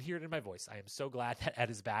you can hear it in my voice, I am so glad that Ed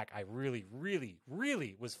is back. I really, really,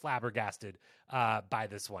 really was flabbergasted by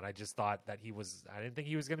this one. I just thought that I didn't think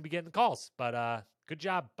he was going to be getting the calls, but good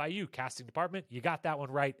job by you, casting department. You got that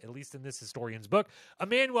one right, at least in this historian's book.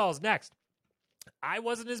 Emmanuel's next. I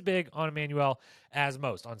wasn't as big on Emmanuel as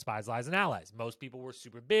most on Spies, Lies, and Allies. Most people were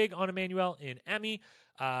super big on Emmanuel in Emmy.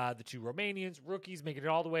 The two Romanians, rookies, making it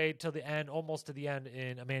all the way to the end, almost to the end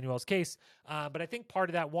in Emmanuel's case. But I think part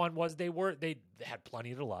of that one was they had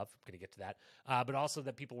plenty to love. I'm going to get to that. But also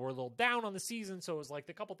that people were a little down on the season. So it was like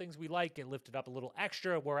the couple things we like, it lifted up a little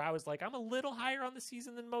extra, where I was like, I'm a little higher on the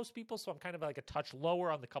season than most people. So I'm kind of like a touch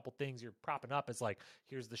lower on the couple things you're propping up as like,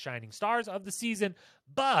 here's the shining stars of the season.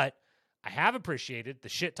 But I have appreciated the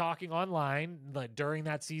shit talking online during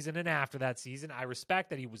that season and after that season. I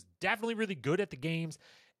respect that he was definitely really good at the games.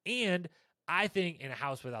 And I think in a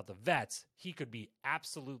house without the vets, he could be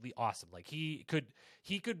absolutely awesome. Like he could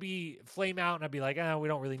be flame out and I'd be like, oh, we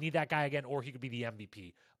don't really need that guy again. Or he could be the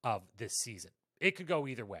MVP of this season. It could go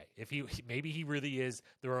either way. If maybe he really is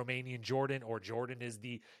the Romanian Jordan, or Jordan is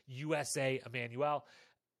the USA Emmanuel.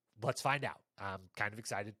 Let's find out. I'm kind of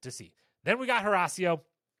excited to see. Then we got Horacio.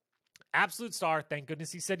 Absolute star. Thank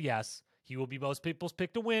goodness he said yes. He will be most people's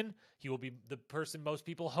pick to win. He will be the person most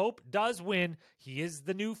people hope does win. He is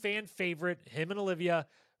the new fan favorite. Him and Olivia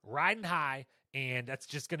riding high. And that's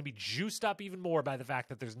just going to be juiced up even more by the fact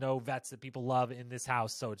that there's no vets that people love in this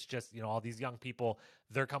house. So it's just, all these young people,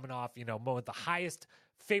 they're coming off, with the highest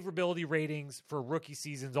favorability ratings for rookie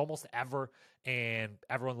seasons almost ever. And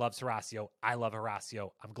everyone loves Horacio. I love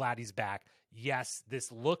Horacio. I'm glad he's back. Yes,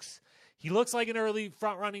 he looks like an early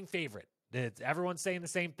front-running favorite. Everyone's saying the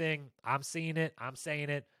same thing. I'm seeing it. I'm saying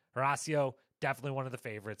it. Horacio, definitely one of the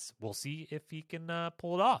favorites. We'll see if he can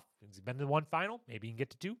pull it off. He's been to one final. Maybe he can get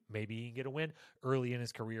to two. Maybe he can get a win early in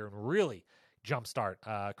his career and really jumpstart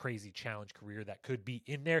a crazy challenge career that could be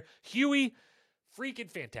in there. Huey,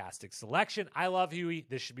 freaking fantastic selection. I love Huey.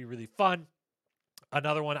 This should be really fun.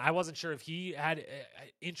 Another one, I wasn't sure if he had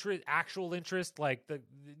actual interest, like the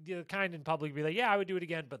kind in public be like, yeah, I would do it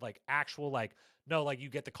again, but like actual, like, no, like you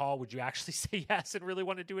get the call, would you actually say yes and really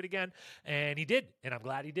want to do it again? And he did, and I'm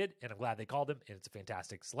glad he did, and I'm glad they called him, and it's a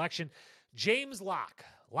fantastic selection. James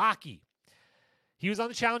Lockie. He was on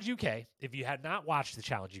the Challenge UK. If you had not watched the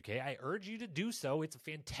Challenge UK, I urge you to do so. It's a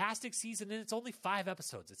fantastic season, and it's only 5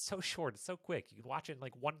 episodes. It's so short. It's so quick. You can watch it in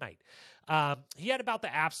like one night. He had about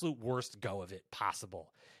the absolute worst go of it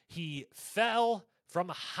possible. He fell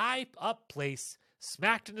from a high up place,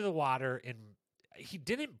 smacked into the and he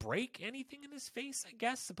didn't break anything in his face, I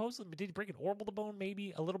guess. Supposedly, did he break an orbital bone?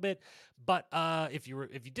 Maybe a little bit. But if you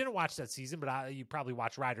didn't watch that season, but you probably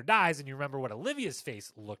watched Ride or Dies, and you remember what Olivia's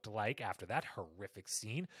face looked like after that horrific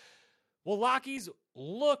scene. Well, Lockie's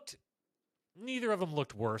looked. Neither of them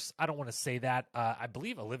looked worse. I don't want to say that. I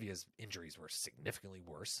believe Olivia's injuries were significantly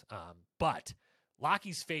worse. But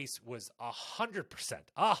Lockie's face was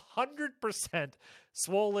 100%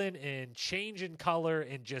 swollen and change in color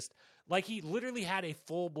and just. Like he literally had a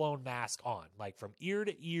full-blown mask on, like from ear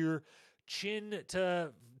to ear, chin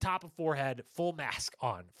to top of forehead, full mask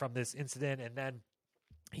on from this incident. And then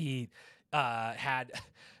he had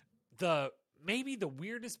maybe the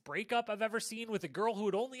weirdest breakup I've ever seen with a girl who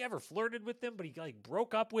had only ever flirted with him, but he like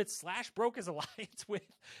broke up with / broke his alliance with.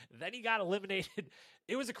 Then he got eliminated.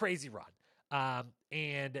 It was a crazy run.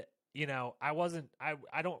 And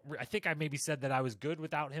I think I maybe said that I was good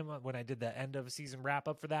without him when I did the end of season wrap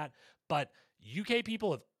up for that, but UK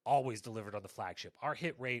people have always delivered on the Flagship. Our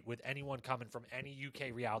hit rate with anyone coming from any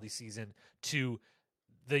UK reality season to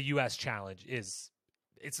the US challenge it's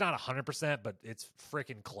not 100%, but it's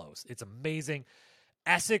freaking close. It's amazing.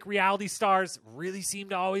 Essex reality stars really seem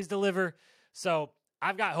to always deliver. So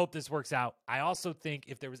I've got hope this works out. I also think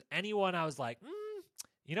if there was anyone I was like,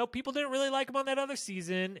 people didn't really like him on that other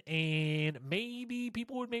season, and maybe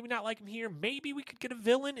people would maybe not like him here. Maybe we could get a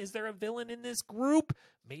villain. Is there a villain in this group?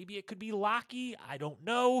 Maybe it could be Lockie. I don't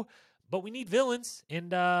know, but we need villains,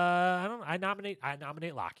 and I nominate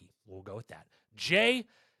Lockie. We'll go with that. Jay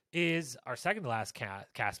is our second to last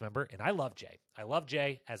cast member, and I love Jay. I love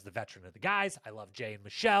Jay as the veteran of the guys. I love Jay and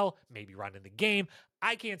Michelle, maybe running the game.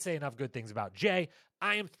 I can't say enough good things about Jay.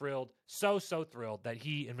 I am thrilled, so thrilled that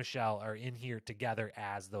he and Michelle are in here together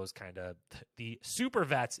as those kind of the super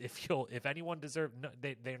vets. If anyone deserves, no,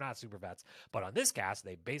 they're not super vets, but on this cast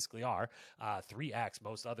they basically are 3x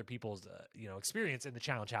most other people's experience in the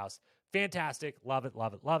challenge house. Fantastic, love it.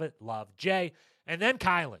 Love Jay, and then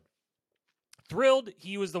Kylan. Thrilled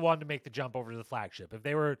he was the one to make the jump over to the Flagship. If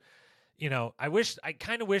they were. I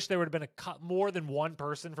kind of wish there would have been more than one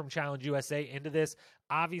person from Challenge USA into this.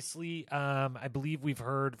 Obviously, I believe we've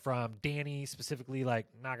heard from Danny specifically, like,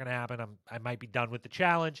 not going to happen. I might be done with the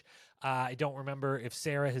challenge. I don't remember if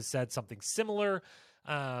Sarah has said something similar.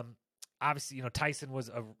 Obviously, Tyson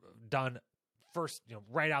was done first,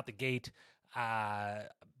 right out the gate.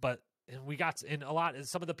 But we got in a lot.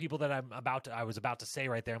 Some of the people that I was about to say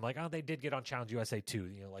right there, I'm like, oh, they did get on Challenge USA too.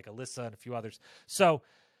 Like Alyssa and a few others. So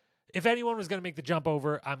if anyone was going to make the jump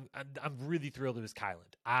over, I'm really thrilled it was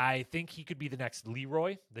Kyland. I think he could be the next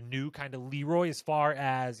Leroy, the new kind of Leroy, as far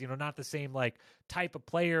as not the same like type of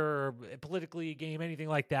player, or politically game, anything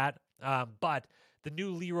like that. But the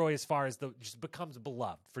new Leroy, as far as just becomes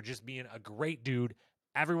beloved for just being a great dude.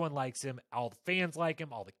 Everyone likes him. All the fans like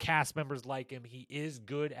him. All the cast members like him. He is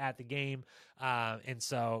good at the game, and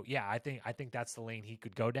so yeah, I think that's the lane he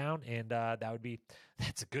could go down, and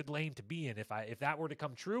that's a good lane to be in. If that were to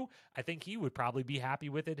come true, I think he would probably be happy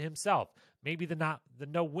with it himself. Maybe the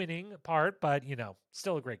no winning part, but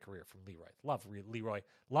still a great career from Leroy. Love Leroy.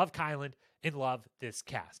 Love Kyland, and love this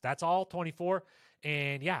cast. That's all 24,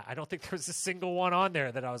 and yeah, I don't think there's a single one on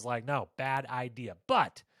there that I was like, no, bad idea,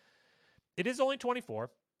 but. It is only 24.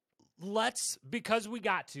 Let's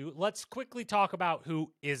quickly talk about who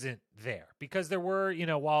isn't there. Because there were,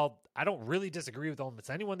 while I don't really disagree with almost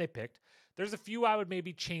anyone they picked, there's a few I would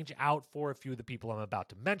maybe change out for a few of the people I'm about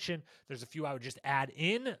to mention. There's a few I would just add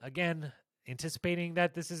in, again, anticipating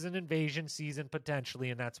that this is an invasion season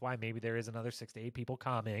potentially, and that's why maybe there is another 6 to 8 people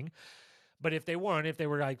coming. But if they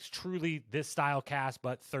were like truly this style cast,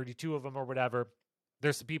 but 32 of them or whatever,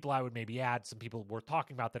 there's some people I would maybe add, some people we're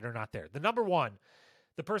talking about that are not there. The number one,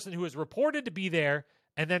 the person who was reported to be there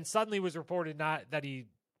and then suddenly was reported not that he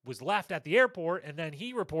was left at the airport, and then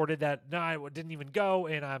he reported that, no, I didn't even go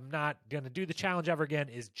and I'm not going to do the challenge ever again,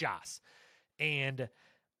 is Joss. And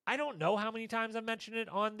I don't know how many times I've mentioned it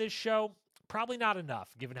on this show. Probably not enough,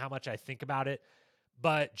 given how much I think about it.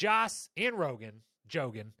 But Joss and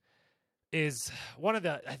Jogan, is one of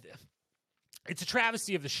the... It's a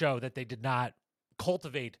travesty of the show that they did not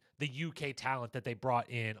cultivate the UK talent that they brought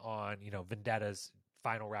in on, Vendetta's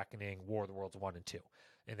Final Reckoning, War of the Worlds 1 and 2.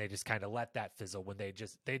 And they just kind of let that fizzle when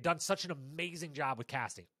they'd done such an amazing job with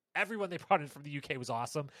casting. Everyone they brought in from the UK was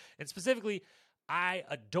awesome. And specifically, I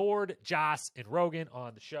adored Joss and Rogan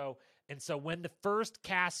on the show. And so when the first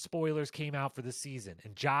cast spoilers came out for the season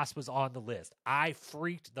and Joss was on the list, I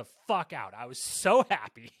freaked the fuck out. I was so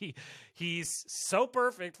happy. He's so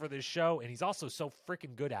perfect for this show, and he's also so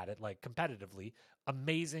freaking good at it, like competitively.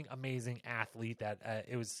 Amazing, amazing athlete that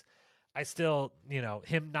it was. I still,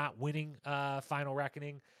 him not winning Final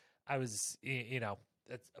Reckoning, I was,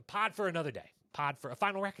 it's a pod for another day. Pod for a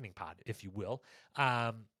Final Reckoning pod, if you will.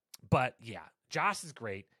 But yeah, Joss is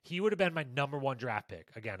great. He would have been my number one draft pick,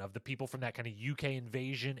 again, of the people from that kind of UK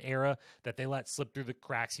invasion era that they let slip through the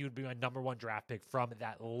cracks. He would be my number one draft pick from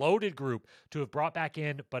that loaded group to have brought back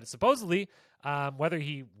in. But supposedly, whether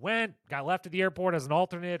he got left at the airport as an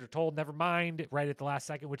alternate or told never mind right at the last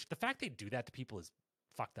second, which the fact they do that to people is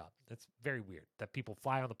fucked up. That's very weird that people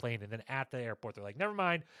fly on the plane and then at the airport, they're like, never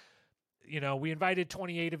mind. We invited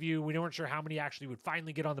 28 of you. We weren't sure how many actually would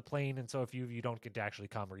finally get on the plane. And so a few of you don't get to actually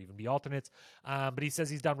come or even be alternates. But he says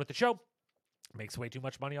he's done with the show. Makes way too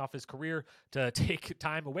much money off his career to take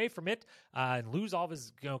time away from it and lose all of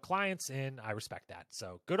his clients. And I respect that.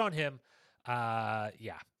 So good on him.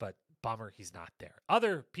 Yeah, but bummer he's not there.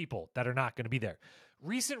 Other people that are not going to be there.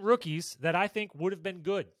 Recent rookies that I think would have been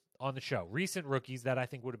good on the show. Recent rookies that I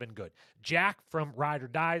think would have been good. Jack from Ride or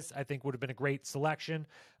Dies, I think would have been a great selection.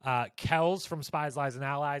 Kells from Spies, Lies, and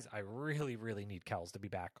Allies. I really, really need Kells to be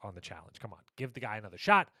back on the challenge. Come on, give the guy another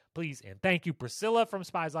shot, please, and thank you. Priscilla from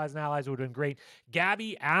Spies, Lies, and Allies would have been great.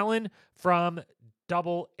 Gabby Allen from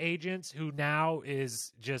Double Agents, who now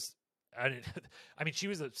is just... I mean, she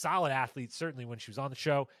was a solid athlete, certainly when she was on the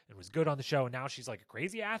show and was good on the show. And now she's like a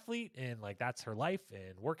crazy athlete and like that's her life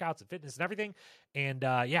and workouts and fitness and everything. And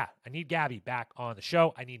yeah, I need Gabby back on the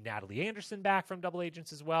show. I need Natalie Anderson back from Double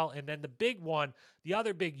Agents as well. And then the big one, the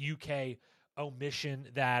other big UK omission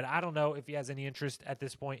that I don't know if he has any interest at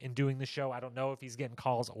this point in doing the show. I don't know if he's getting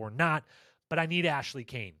calls or not, but I need Ashley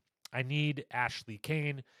Kane. If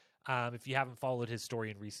you haven't followed his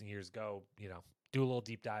story in recent years, go, do a little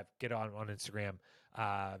deep dive, get on Instagram.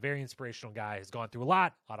 Very inspirational guy, has gone through a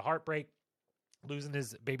lot of heartbreak, losing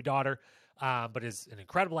his baby daughter, but is an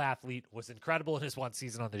incredible athlete, was incredible in his one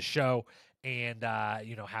season on this show, and,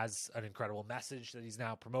 has an incredible message that he's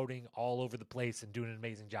now promoting all over the place and doing an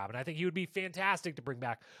amazing job. And I think he would be fantastic to bring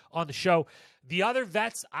back on the show. The other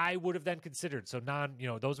vets I would have then considered, so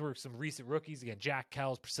those were some recent rookies. Again, Jack,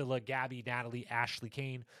 Kells, Priscilla, Gabby, Natalie, Ashley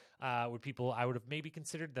Kane, were people I would have maybe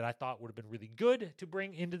considered that I thought would have been really good to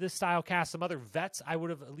bring into this style cast. Some other vets I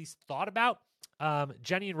would have at least thought about.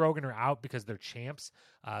 Jenny and Rogan are out because they're champs.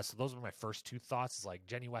 So those were my first two thoughts, is like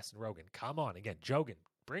Jenny West and Rogan. Come on, again, Jogan.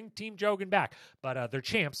 Bring Team Jogan back. But they're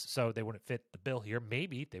champs, so they wouldn't fit the bill here.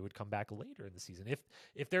 Maybe they would come back later in the season.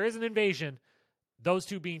 If there is an invasion, those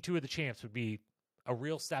two being two of the champs would be a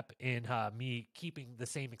real step in me keeping the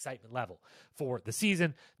same excitement level for the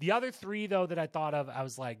season. The other three, though, that I thought of, I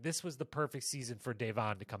was like, this was the perfect season for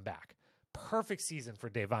Devon to come back. Perfect season for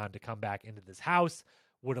Devon to come back into this house.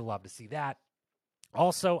 Would have loved to see that.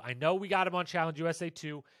 Also, I know we got him on Challenge USA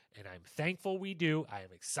 2, and I'm thankful we do. I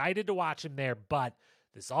am excited to watch him there, but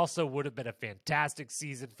this also would have been a fantastic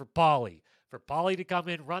season for Paulie. For Paulie to come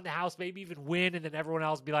in, run the house, maybe even win, and then everyone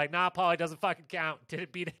else be like, nah, Paulie doesn't fucking count.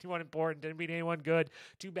 Didn't beat anyone important. Didn't beat anyone good.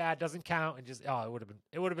 Too bad. Doesn't count. And just, it would have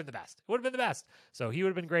been the best. It would have been the best. So he would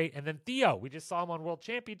have been great. And then Theo, we just saw him on World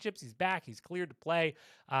Championships. He's back. He's cleared to play.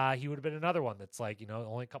 He would have been another one that's like,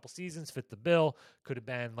 only a couple seasons, fit the bill. Could have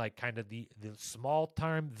been like kind of the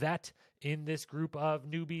small-time vet in this group of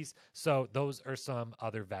newbies. So those are some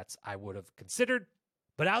other vets I would have considered.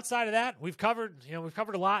 But outside of that, we've covered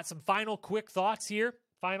a lot. Some final quick thoughts here.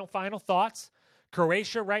 Final thoughts.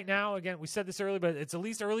 Croatia right now, again, we said this earlier, but it's at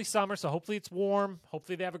least early summer, so hopefully it's warm.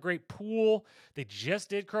 Hopefully they have a great pool. They just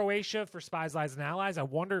did Croatia for Spies, Lies, and Allies. I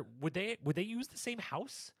wonder, would they use the same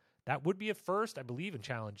house? That would be a first, I believe, in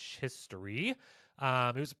Challenge history.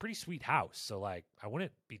 It was a pretty sweet house, so like I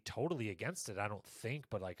wouldn't be totally against it, I don't think,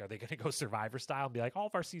 but like, are they going to go Survivor style and be like, all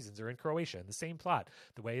of our seasons are in Croatia in the same plot,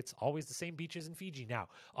 the way it's always the same beaches in Fiji now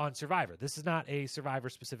on Survivor? This is not a Survivor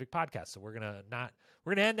specific podcast, so we're gonna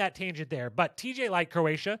end that tangent there. But TJ liked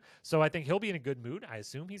Croatia, so I think he'll be in a good mood. I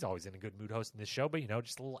assume he's always in a good mood hosting this show, but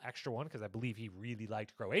just a little extra one because I believe he really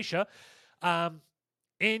liked Croatia. And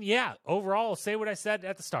yeah, overall, I'll say what I said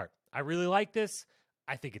at the start. I really like this.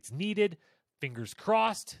 I think it's needed. Fingers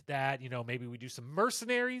crossed that, maybe we do some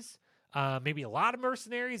mercenaries, maybe a lot of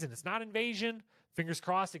mercenaries, and it's not invasion. Fingers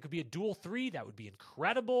crossed it could be a duel 3. That would be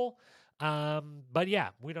incredible. But yeah,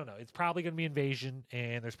 we don't know. It's probably going to be invasion,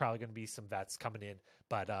 and there's probably going to be some vets coming in.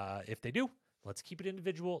 But if they do, let's keep it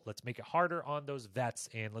individual. Let's make it harder on those vets,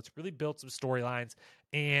 and let's really build some storylines.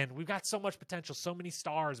 And we've got so much potential, so many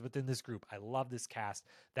stars within this group. I love this cast.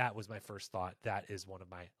 That was my first thought. That is one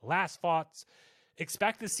of my last thoughts.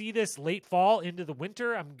 Expect to see this late fall into the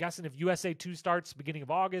winter. I'm guessing if USA 2 starts beginning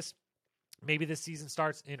of August, maybe this season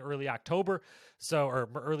starts in early October, or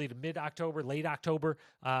early to mid-October, late October.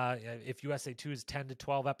 If USA 2 is 10 to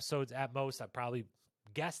 12 episodes at most, I'd probably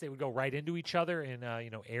guess they would go right into each other and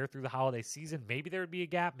air through the holiday season. Maybe there would be a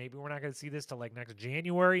gap. Maybe we're not going to see this till like next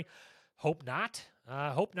January. Hope not.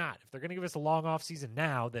 Hope not. If they're going to give us a long off season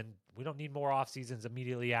now, then we don't need more off seasons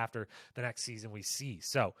immediately after the next season we see.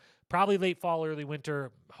 So probably late fall, early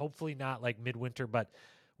winter. Hopefully not like midwinter, but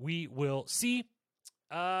we will see.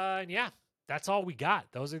 And yeah, that's all we got.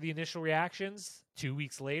 Those are the initial reactions 2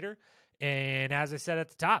 weeks later. And as I said at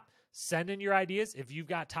the top, send in your ideas. If you've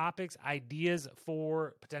got topics, ideas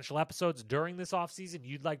for potential episodes during this offseason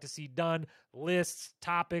you'd like to see done, lists,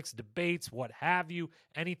 topics, debates, what have you,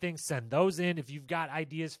 anything, send those in. If you've got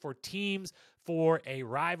ideas for teams for a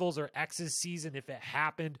Rivals or X's season, if it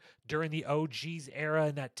happened during the OGs era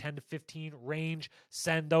in that 10 to 15 range,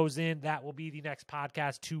 send those in. That will be the next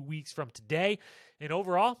podcast 2 weeks from today. And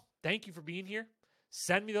overall, thank you for being here.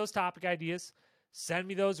 Send me those topic ideas. Send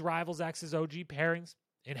me those Rivals X's OG pairings.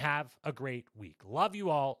 And have a great week. Love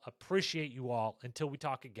you all. Appreciate you all. Until we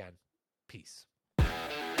talk again. Peace.